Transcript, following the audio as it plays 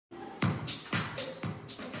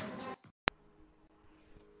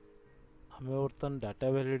आम बर्तमान data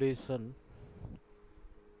validation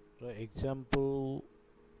example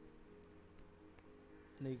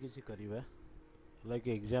नहीं किसी करिबा लाइक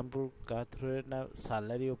एग्जांपल का थ्रू ना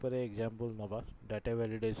सैलरी ऊपर एग्जांपल नबा डाटा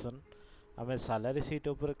वैलिडेशन आम सैलरी सीट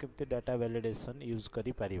ऊपर केमती डाटा वैलिडेशन यूज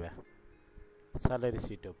करि परिबा सैलरी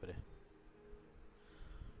सीट ऊपर।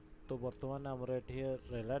 तो बर्तमान आमर एठी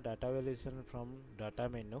रहला data validation from data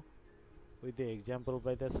menu with the example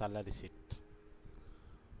by the salary seat.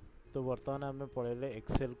 तो बर्तमान आम पढ़ेले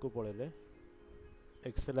एक्सेल को पढ़ेले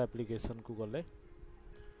एक्सेल एप्लिकेशन को गले।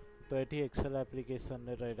 तो ये एक्सेल एप्लिकेशन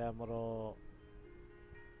रहा आमर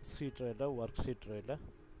सीट रहा वर्कसीट रहा।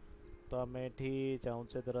 तो आम ये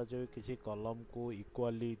चाहूचे धरा जो किसी कलम को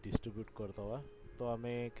इक्वाली डिस्ट्रीब्यूट करदे। तो आम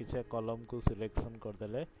किसी कलम को सिलेक्शन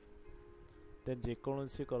करदे देन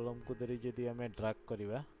जेकोसी कलम को धरी जदि आम ड्रैग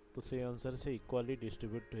करवा तो से अनुसार से इक्वाली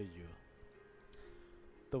डिस्ट्रीब्यूट हो।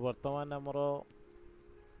 तो बर्तमान आमर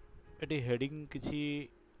ये हेडिंग किसी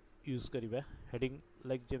यूज करिबा heading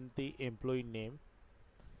like जेमती employ name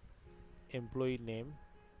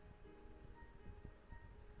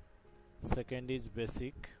second is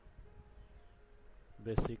basic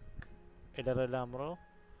एटा रहला हमरो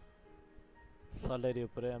सैलरी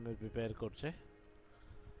ऊपर आम प्रिपेयर करछे।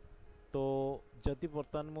 तो जदि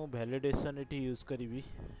बर्तमान मु वैलिडेशन एटी यूज करी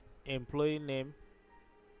employ name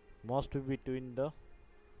must be between the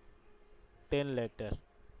 10 letter.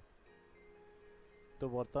 तो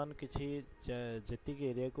बर्तमान किसी जी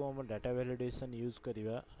एरिया को हम डाटा वैलिडेशन यूज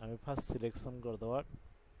करिबा आम फास्ट सिलेक्शन करदवा।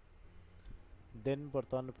 देन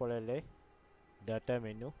बर्तमान पढ़ेले data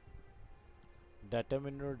menu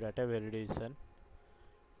data validation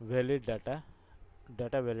valid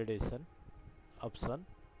data validation option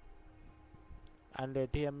and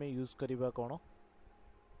eighty आम यूज करिबा कोन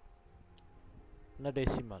ना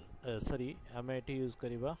डेसिमल सॉरी आम एटी यूज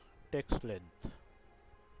करिबा टेक्स्ट लेंथ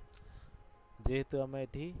जेहेतु आम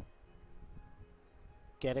ये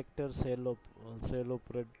character cell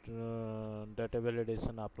data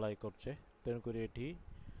validation apply करछे तेणुक ये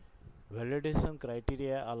validation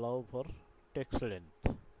criteria allow for text length.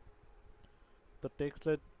 तो टेक्स्ट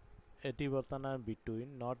लेंथ ये बर्तमान between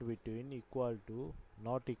not between equal to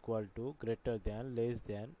not equal to greater than less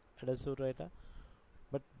than एटा सब रहा।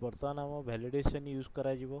 बट बर्तमान आम वैलिडेशन यूज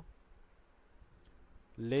करा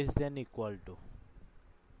लेस दैन इक्वल टू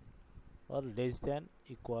और लेस दैन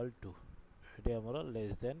इक्वल टू ये आमर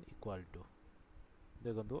लेस दैन इक्वल टू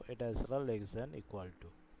देखो एटा आसला less than equal to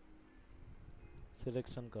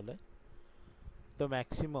selection कले। तो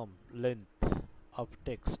मैक्सिमम लेंथ ऑफ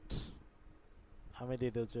टेक्स्ट आम दे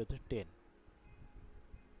दे 10।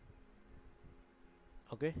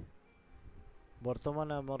 ओके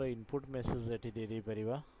बर्तमान आमर input message eighty they they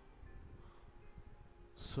परिबा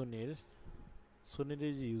Sunil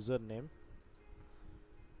is user name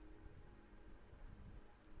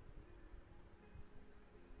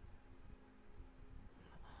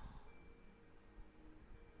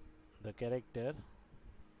the character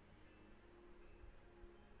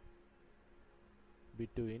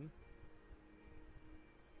between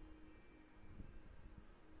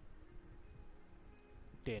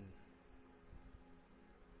 10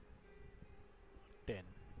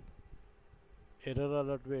 error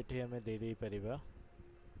alert भी ये आम दे परिबा।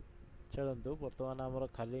 चलतु बर्तमान आमर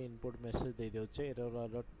खाली इनपुट मेसेज दे दे एरर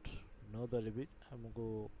अलर्ट न देले भी हमको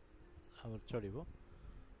चलो।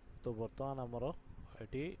 तो बर्तमान आमर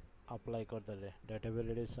ये अप्लाई करदे डाटा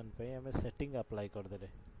वैलिडेशन पे आम सेटिंग अप्लाई करदे।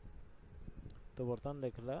 तो बर्तमान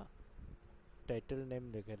देखला टाइटल नेम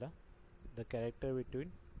देखला द कैरेक्टर बिटवीन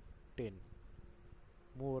 10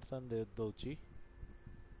 मु बर्तमान दौची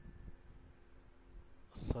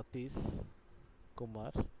सतीश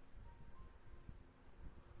कुमार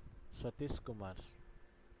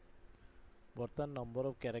बर्तमान नंबर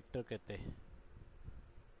ऑफ कैरेक्टर केते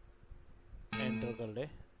एंटर करले।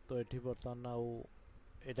 तो ये बर्तमान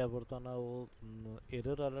एटा बर्तमान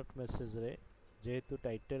एरर अलर्ट मेसेज रे जेहेतु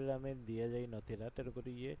टाइटल आम दि जाई नथिला तेणुक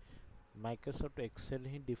ये माइक्रोसॉफ्ट एक्सेल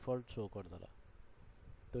ही डिफॉल्ट शो करदेला।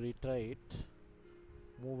 तो रिट्राइट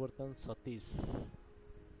मु बर्तमान सतीश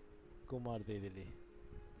कुमार दे देली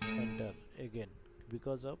enter again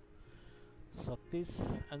because of Satish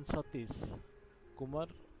and Satish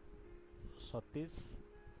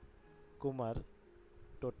Kumar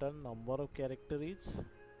total number of character is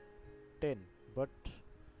 10 but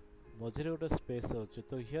मझे गोटे स्पेस अच्छे।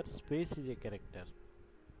 तो here space is a character.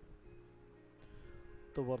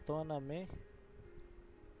 तो बर्तमान आम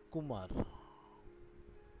कुमार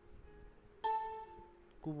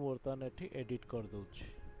को बर्तमान ये एडिट कर दूँ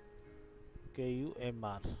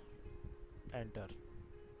KUMR enter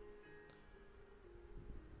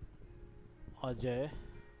Ajay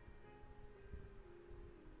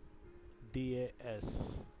DAS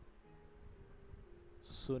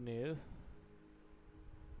Sunil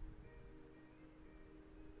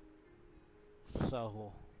Sahu.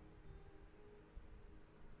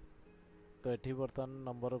 तो ये बर्तमान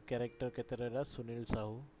नंबर ऑफ कैरेक्टर केते रहला Sunil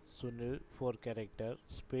Sahu Sunil 4 character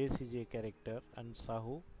space is a character and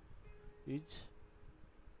Sahu is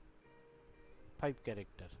 5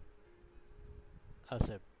 character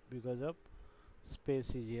accept because of space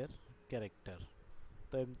is here character।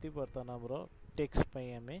 तो एमती बर्तमान हमरो टेक्स्ट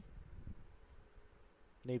पई हमें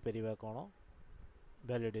नहीं परिबा कोन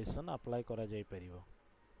वैलिडेशन अप्लाई करा जाई परिबो।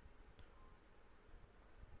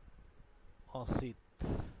 असित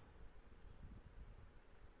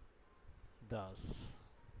दास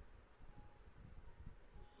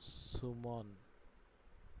सुमन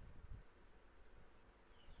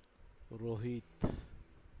Rohit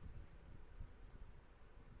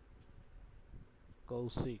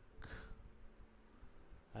Kaushik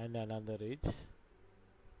and another is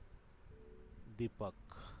दीपक।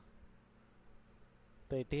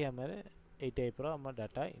 तो ये हमारे ए टाइप रो हम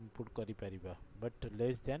डाटा इनपुट करि परिबा बट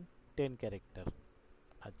लेस देन 10 कैरेक्टर।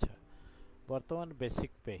 अच्छा वर्तमान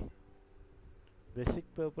बेसिक पे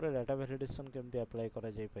ऊपर डाटा वैलिडेशन केमती अप्लाई करा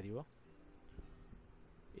जाई परिबो।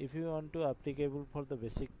 If you want to applicable for the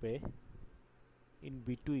basic पे इन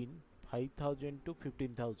बिटवीन 5000 to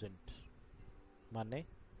 15000 माने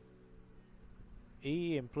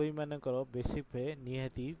यही एम्प्लॉई मानकर बेसिक पे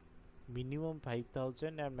निहाती मिनिमम 5000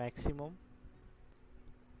 एंड मैक्सिमम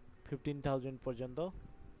 15000 पर्यंत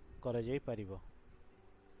करा जाई परिबो।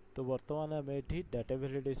 तो वर्तमान हम एठी डाटा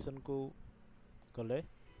वैलिडेशन को कले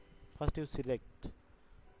first you select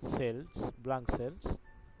sales blank sales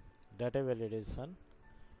data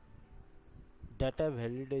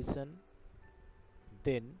validation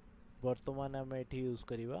then वर्तमान हम एठी यूज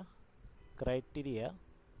करिवा क्राइटेरिया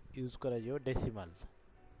यूज करा जो डेसिमल।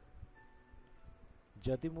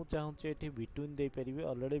 जदि मु चाहूचे एठी बिटवीन दे परिबे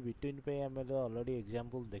ऑलरेडी बिटवीन पे हमें ऑलरेडी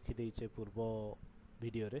एग्जांपल देखि देइछे पूर्व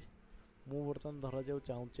वीडियो रे। मु बर्तन धरा जाऊ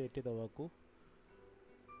चाहूचे एठी दबा को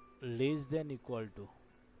लेस देन इक्वल टू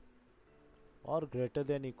और greater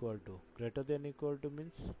than equal to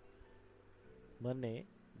means माने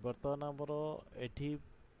बर्तमान हमरो एठी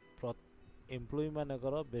एम्प्लॉई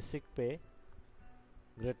मानकर बेसिक पे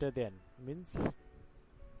ग्रेटर देन मीन्स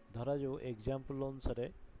धरा जो एग्जांपल अनुसार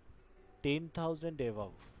 10,000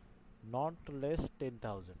 above not less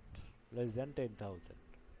 10,000 less than 10,000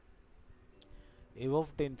 above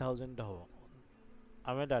 10,000 हो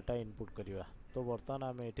आमे डाटा इनपुट करिवा। तो बर्तमान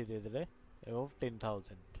आमे एठी दे देले एबव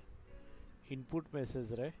 10,000 इनपुट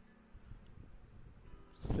मैसेज रे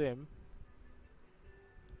same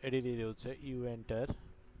AD they देउछे you enter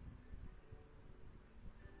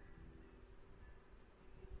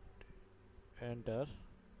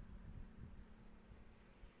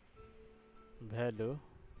value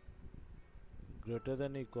greater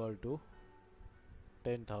than equal to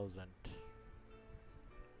 10,000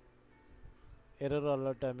 error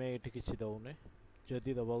alert हमें एठी किछि दउने।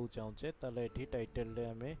 जदि दबाउ चाहूचे ताले एठी टाइटल रे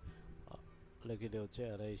हमें लिखि देउचे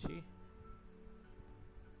आरआईसी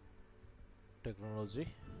टेक्नोलॉजी।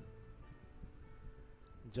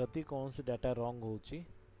 जदि कौन से डाटा रॉन्ग होची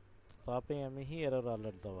तापे हमें ही एरर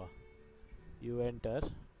अलर्ट दवा you enter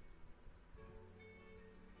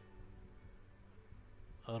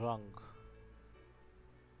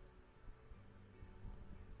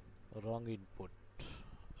wrong input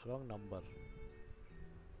wrong number।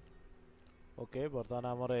 Okay बर्तमान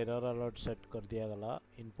हमर एरर अलर्ट सेट कर दिया गला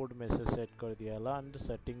इनपुट मैसेज सेट कर दिया गला एंड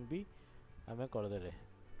सेटिंग भी हमें कर देले।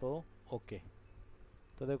 तो ओके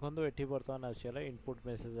तो देखो एठी बर्तमान आसीगला इनपुट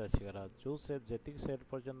मैसेज आसीगला जो से जेतिक सेट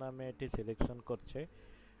पर्यंत हमें एठी सिलेक्शन करछे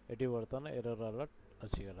एठी बर्तमान एरर अलर्ट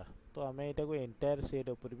आसीगला। तो हमें एटा को एंटायर सेट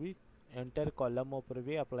ऊपर भी एंटायर कॉलम ऊपर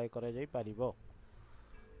भी अप्लाई करा जाई पारिबो।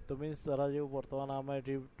 तो मींस सारा जो बर्तमान हमें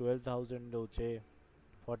एठी 12,000 दोचे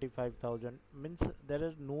 45,000 means there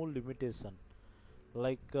is no limitation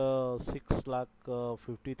like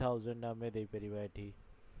 6,50,000 हमें दे परिबा एठी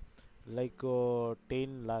लाइक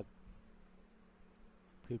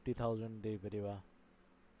 10,50,000 दे परिबा।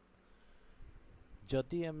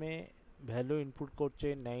 जदि हमें वैल्यू इनपुट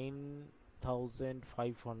करछे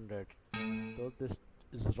 9,500 तो this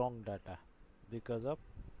is wrong data because of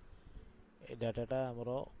डाटाटा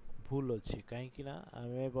हमरो भूल अछि काहे कि ना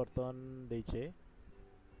हमें बर्तमान देछे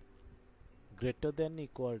ग्रेटर देन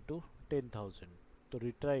इक्वल टू 10,000 तो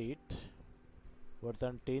रिट्राई इट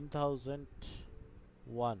बर्तमान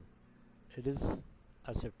 10,001 इट इज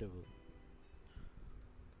एक्सेप्टेबल।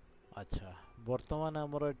 अच्छा बर्तमान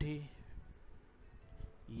हमरो एठी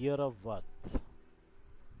year of birth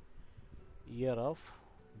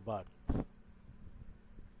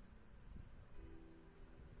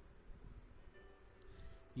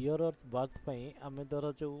year of birth पई आमे धर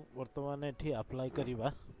जो वर्तमान एठी अप्लाई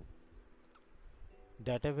करिबा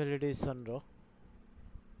डाटा वैलिडेशन रो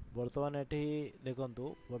वर्तमान एठी देखंतु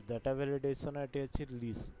डाटा वैलिडेशन एठी अछि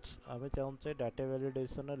लिस्ट आमे चाहूचे डाटा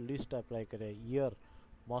वैलिडेशन लिस्ट अप्लाई करे year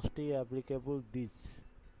must be applicable this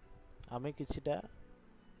आमे किछिटा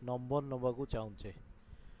नंबर नबा को चाहूचे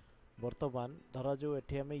वर्तमान धरा जो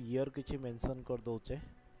एठी आमे ईयर किछि मेंशन कर दोचे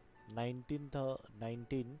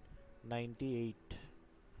 1998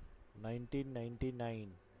 1999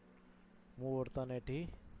 मु वर्तमान एठी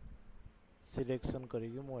सिलेक्शन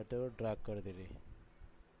करिकि मु एटा ड्रैग कर देली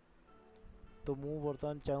तो मु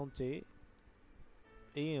वर्तमान चाहूचे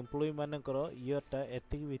ए एम्प्लॉय मानकर ईयर टा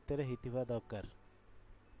एतिक भितर हिथिबा दरकार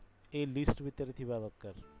ए लिस्ट भितर थिबा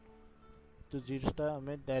दरकार तो जिसटा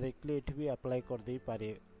हमें डायरेक्टली एठी भी अप्लाई कर दे पारे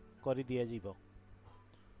कर दिया जीवो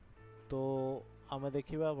तो आम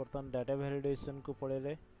देखा बर्तमान डाटा वैलिडेशन को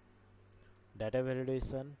पड़े data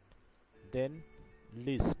validation then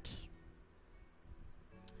list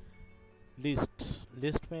list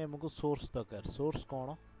list में हमको सोर्स दरकार सोर्स कौन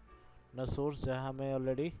ना सोर्स जहाँ हमें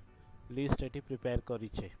already list eighty prepare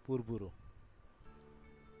करिछे पूर्वरु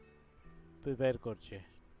prepare करछे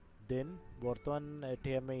देन वर्तमान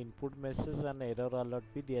एटी हमें input message and error alert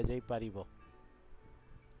भी दिया जाई पारिबो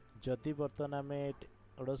जदि वर्तमान आम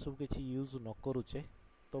एड़ा सब किसी यूज न करुचे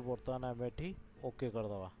तो वर्तमान आम एटी ओके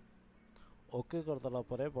करदवा ओके करदेला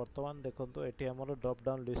परे वर्तमान देखंतु एटी हमर ड्रॉप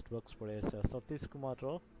डाउन लिस्ट बॉक्स पड़े आसे सतीश कुमार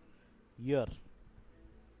रो ईयर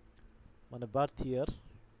माने बर्थ ईयर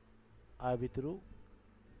आ भितरु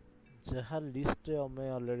जहाँ लिस्ट आम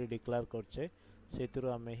ऑलरेडी डिक्लेयर करछे सेतिरु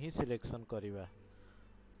आम ही सिलेक्शन करिवा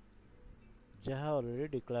जहाँ ऑलरेडी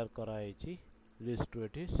डिक्लेयर कराई लिस्ट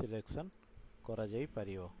एटी सिलेक्शन करा जाई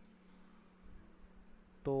पारियो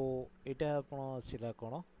तो एटा आपण आसिला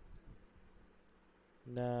कोन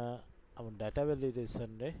ना हम डाटा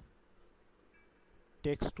वैलिडेशन रे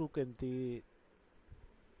टेक्स्ट टू केमती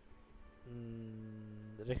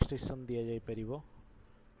रेस्ट्रिक्शन दिया जाई परिबो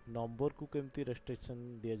नंबर को केमती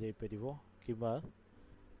रेस्ट्रिक्शन दिया जाई परिबो किबा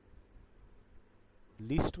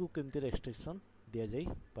लिस्ट को केमती रेस्ट्रिक्शन दिया जाई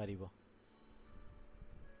परिबो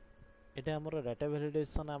एटा हमर डाटा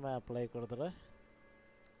वैलिडेशन आम अप्लाई कर दला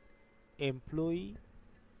एम्प्लॉय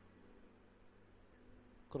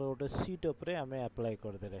गोटे सीट उपरे आम अप्लाई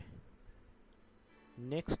कर दे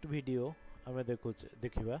नेक्स्ट वीडियो आम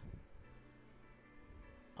देखा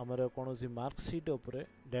आमर कौन सी मार्कशीट उपरे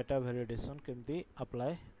डाटा वैलिडेशन केमती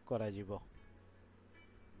अप्लाई करा जीवो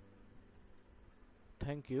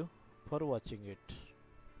thank you for watching it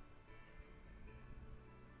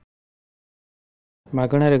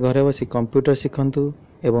मागणारे घरे बसी कंप्यूटर शिखंतु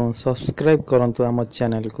एवं सब्सक्राइब करंतु आम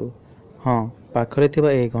चैनल को हाँ पाखरे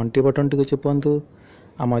थिबा ए घंटी बटन टी चिपंतु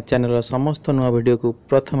आम चैनल समस्त नुआ वीडियो को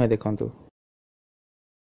प्रथमे देखंतु।